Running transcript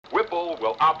wearable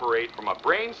will operate from a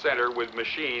brain center with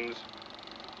machines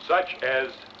such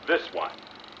as this one.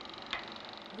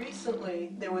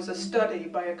 Recently, there was a study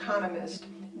by economist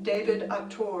David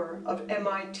Autor of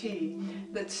MIT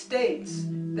that states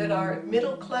that our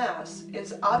middle class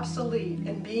is obsolete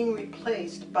and being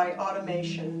replaced by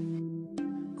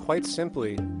automation. Quite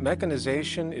simply,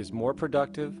 mechanization is more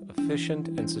productive, efficient,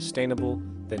 and sustainable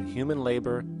than human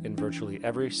labor in virtually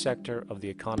every sector of the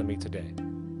economy today.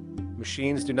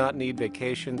 Machines do not need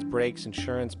vacations, breaks,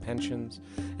 insurance, pensions,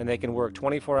 and they can work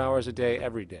 24 hours a day,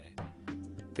 every day.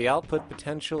 The output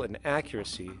potential and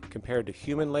accuracy compared to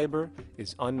human labor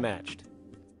is unmatched.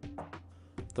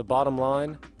 The bottom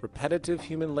line, repetitive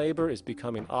human labor is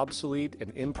becoming obsolete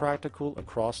and impractical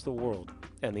across the world,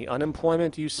 and the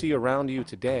unemployment you see around you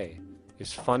today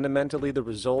is fundamentally the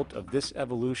result of this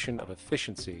evolution of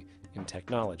efficiency in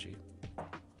technology.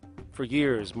 For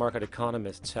years, market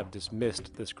economists have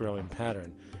dismissed this growing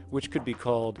pattern, which could be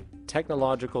called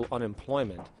technological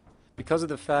unemployment, because of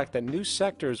the fact that new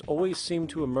sectors always seem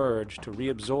to emerge to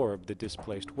reabsorb the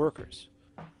displaced workers.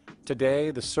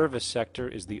 Today, the service sector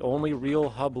is the only real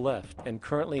hub left and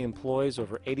currently employs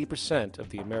over 80% of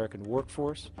the American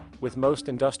workforce, with most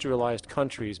industrialized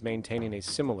countries maintaining a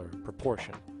similar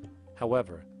proportion.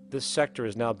 However, this sector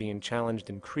is now being challenged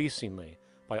increasingly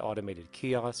by automated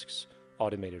kiosks,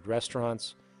 automated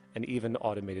restaurants, and even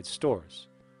automated stores.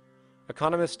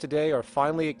 Economists today are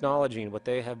finally acknowledging what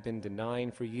they have been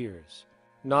denying for years.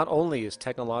 Not only is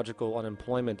technological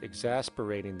unemployment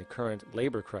exacerbating the current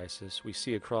labor crisis we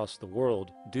see across the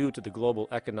world due to the global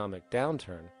economic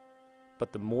downturn,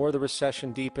 but the more the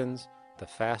recession deepens, the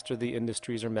faster the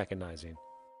industries are mechanizing.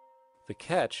 The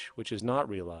catch, which is not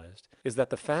realized, is that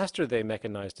the faster they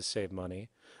mechanize to save money,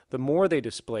 the more they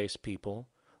displace people,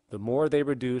 the more they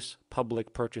reduce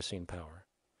public purchasing power.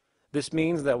 This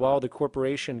means that while the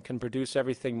corporation can produce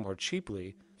everything more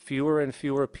cheaply, fewer and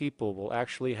fewer people will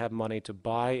actually have money to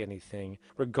buy anything,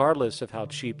 regardless of how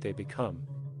cheap they become.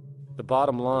 The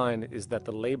bottom line is that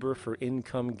the labor for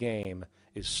income game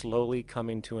is slowly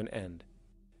coming to an end.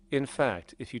 In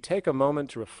fact, if you take a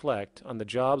moment to reflect on the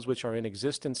jobs which are in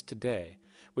existence today,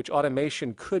 which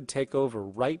automation could take over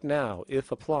right now if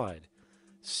applied,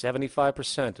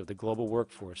 75% of the global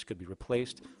workforce could be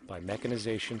replaced by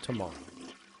mechanization tomorrow.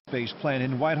 Space plant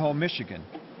in Whitehall, Michigan.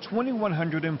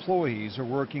 2,100 employees are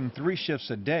working 3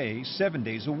 shifts a day, 7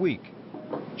 days a week.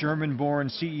 German-born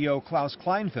CEO Klaus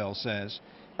Kleinfeld says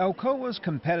Alcoa's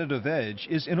competitive edge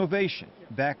is innovation,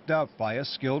 backed up by a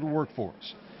skilled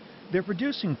workforce. They're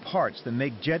producing parts that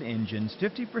make jet engines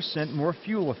 50% more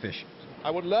fuel efficient. I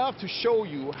would love to show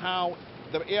you how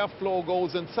the airflow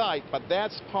goes inside, but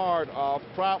that's part of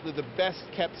probably the best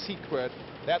kept secret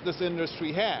that this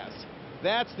industry has.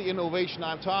 That's the innovation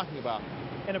I'm talking about.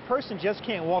 And a person just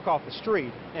can't walk off the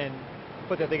street and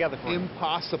put that together for you.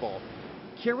 Impossible.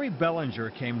 Carrie Bellinger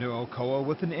came to Alcoa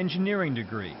with an engineering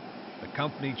degree. The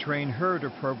company trained her to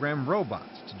program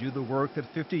robots to do the work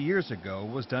that 50 years ago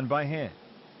was done by hand.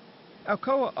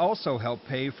 Alcoa also helped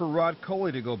pay for Rod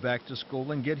Coley to go back to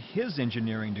school and get his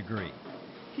engineering degree.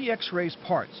 He x-rays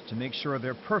parts to make sure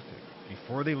they're perfect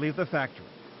before they leave the factory.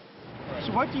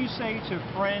 So what do you say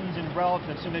to friends and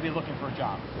relatives who may be looking for a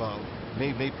job? Well,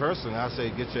 me personally, I say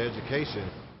get your education.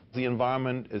 The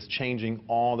environment is changing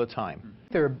all the time.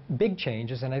 There are big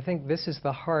changes, and I think this is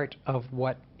the heart of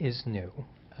what is new.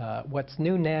 What's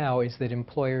new now is that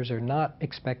employers are not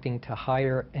expecting to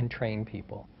hire and train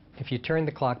people. If you turn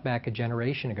the clock back a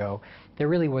generation ago, there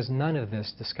really was none of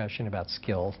this discussion about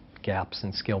skill gaps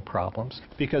and skill problems.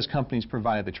 Because companies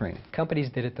provided the training. Companies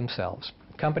did it themselves.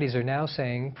 Companies are now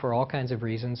saying, for all kinds of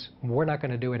reasons, we're not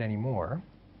going to do it anymore.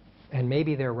 And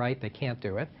maybe they're right, they can't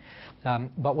do it.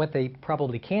 But what they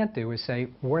probably can't do is say,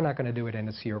 we're not going to do it and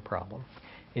it's your problem.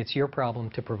 It's your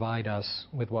problem to provide us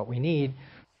with what we need.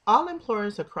 All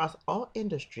employers across all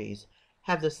industries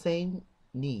have the same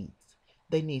needs.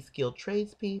 They need skilled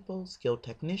tradespeople, skilled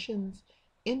technicians,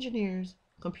 engineers,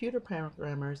 computer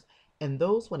programmers, and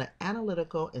those with an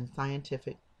analytical and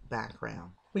scientific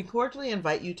background. We cordially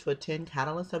invite you to attend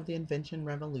Catalyst of the Invention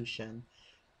Revolution,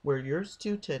 where your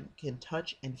student can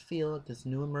touch and feel this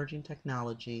new emerging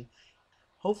technology.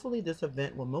 Hopefully this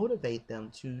event will motivate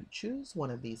them to choose one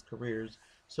of these careers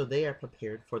so they are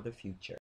prepared for the future.